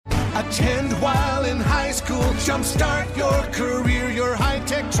Attend while in high school. Jumpstart your career. Your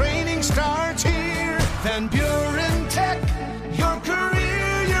high-tech training starts here. Van Buren Tech. Your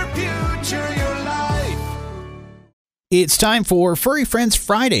career, your future, your life. It's time for Furry Friends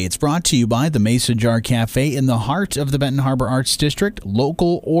Friday. It's brought to you by the Mason Jar Cafe in the heart of the Benton Harbor Arts District.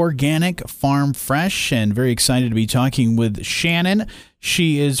 Local, organic, farm fresh, and very excited to be talking with Shannon.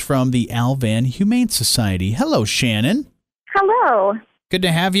 She is from the Alvan Humane Society. Hello, Shannon. Hello. Good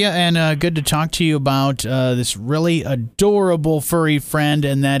to have you, and good to talk to you about this really adorable furry friend,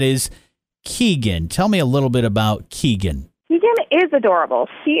 and that is Keegan. Tell me a little bit about Keegan. Keegan is adorable.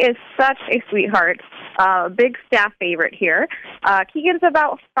 She is such a sweetheart. Big staff favorite here. Keegan's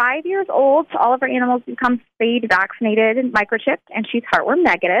about 5 years old. All of our animals become spayed, vaccinated, and microchipped, and she's heartworm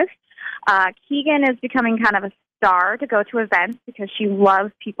negative. Keegan is becoming kind of a star to go to events because she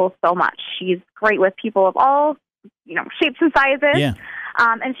loves people so much. She's great with people of all, shapes and sizes. Yeah.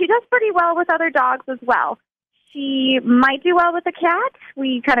 And she does pretty well with other dogs as well. She might do well with a cat.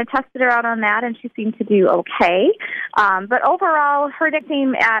 We kind of tested her out on that, and she seemed to do okay. But overall, her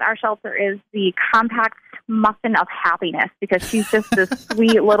nickname at our shelter is the Compact Muffin of Happiness because she's just this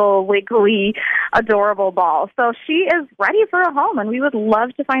sweet little wiggly, adorable ball. So she is ready for a home, and we would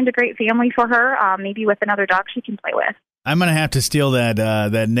love to find a great family for her, maybe with another dog she can play with. I'm going to have to steal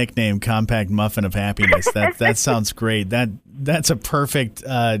that nickname, Compact Muffin of Happiness. That sounds great. That's a perfect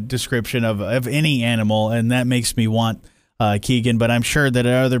description of any animal, and that makes me want Keegan, but I'm sure that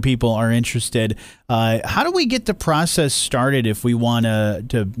other people are interested. How do we get the process started if we want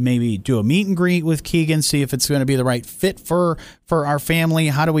to maybe do a meet and greet with Keegan, see if it's going to be the right fit for our family?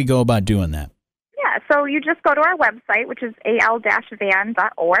 How do we go about doing that? So you just go to our website, which is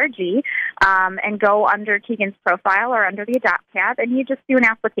al-van.org, and go under Keegan's profile or under the Adopt tab, and you just do an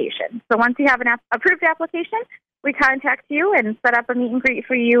application. So once you have an approved application, we contact you and set up a meet and greet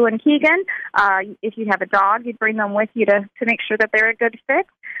for you and Keegan. If you have a dog, you'd bring them with you to make sure that they're a good fit.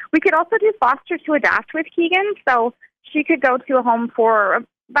 We could also do foster to adopt with Keegan, so she could go to a home for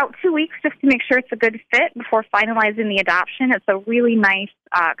about 2 weeks just to make sure it's a good fit before finalizing the adoption. It's a really nice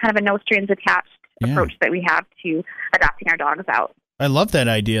kind of a no strings attached approach that we have to adopting our dogs out. I love that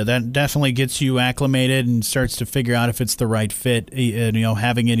idea. That definitely gets you acclimated and starts to figure out if it's the right fit.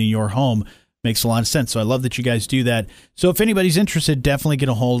 Having it in your home makes a lot of sense. So I love that you guys do that. So if anybody's interested, definitely get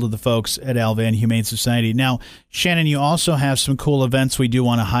a hold of the folks at Alvan Humane Society. Now, Shannon, you also have some cool events we do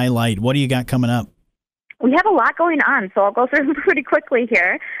want to highlight. What do you got coming up? We have a lot going on, so I'll go through them pretty quickly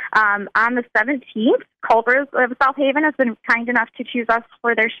here. On the 17th, Culver's of South Haven has been kind enough to choose us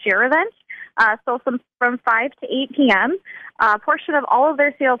for their share event. So from 5 to 8 p.m., a portion of all of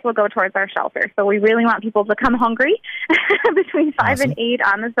their sales will go towards our shelter. So we really want people to come hungry between 5 and 8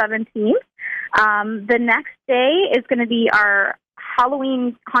 on the 17th. The next day is going to be our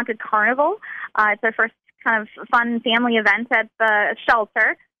Halloween Haunted Carnival. It's our first kind of fun family event at the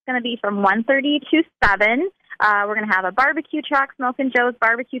shelter. It's going to be from 1:30 to 7. We're going to have a barbecue truck. Smoke and Joe's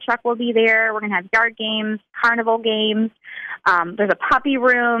barbecue truck will be there. We're going to have yard games, carnival games. There's a puppy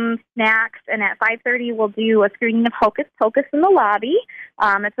room, snacks, and at 5:30 we'll do a screening of Hocus Pocus in the lobby.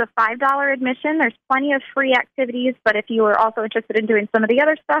 It's a $5 admission. There's plenty of free activities, but if you are also interested in doing some of the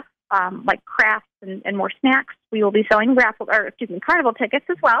other stuff, like crafts and more snacks, we will be selling carnival tickets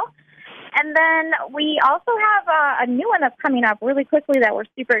as well. And then we also have a new one that's coming up really quickly that we're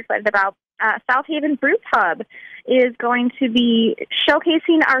super excited about. South Haven Brew Pub is going to be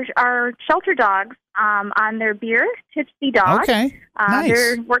showcasing our shelter dogs on their beer, Tipsy Dog. Okay, nice.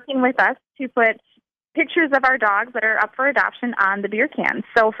 They're working with us to put pictures of our dogs that are up for adoption on the beer cans.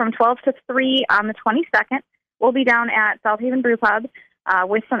 So from 12 to 3 on the 22nd, we'll be down at South Haven Brew Pub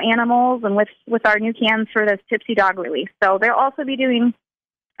with some animals and with our new cans for this Tipsy Dog release. So they'll also be doing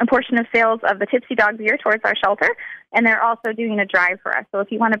a portion of sales of the Tipsy Dog beer towards our shelter, and they're also doing a drive for us. So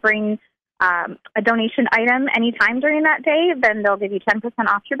if you want to bring a donation item anytime during that day, then they'll give you 10%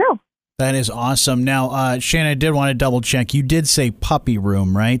 off your bill. That is awesome. Now, Shannon, I did want to double check. You did say puppy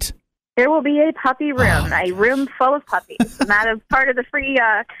room, right? There will be a puppy room, a room full of puppies. And that is part of the free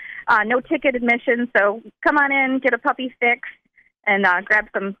no-ticket admission. So come on in, get a puppy fix, and grab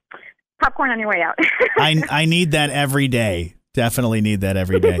some popcorn on your way out. I need that every day. Definitely need that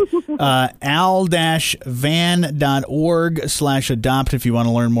every day. al-van.org/adopt if you want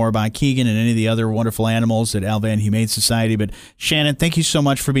to learn more about Keegan and any of the other wonderful animals at Alvan Humane Society. But Shannon, thank you so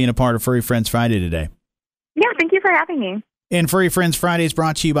much for being a part of Furry Friends Friday today. Yeah, thank you for having me. And Furry Friends Friday is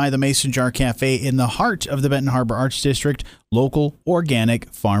brought to you by the Mason Jar Cafe in the heart of the Benton Harbor Arts District. Local, organic,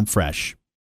 farm fresh.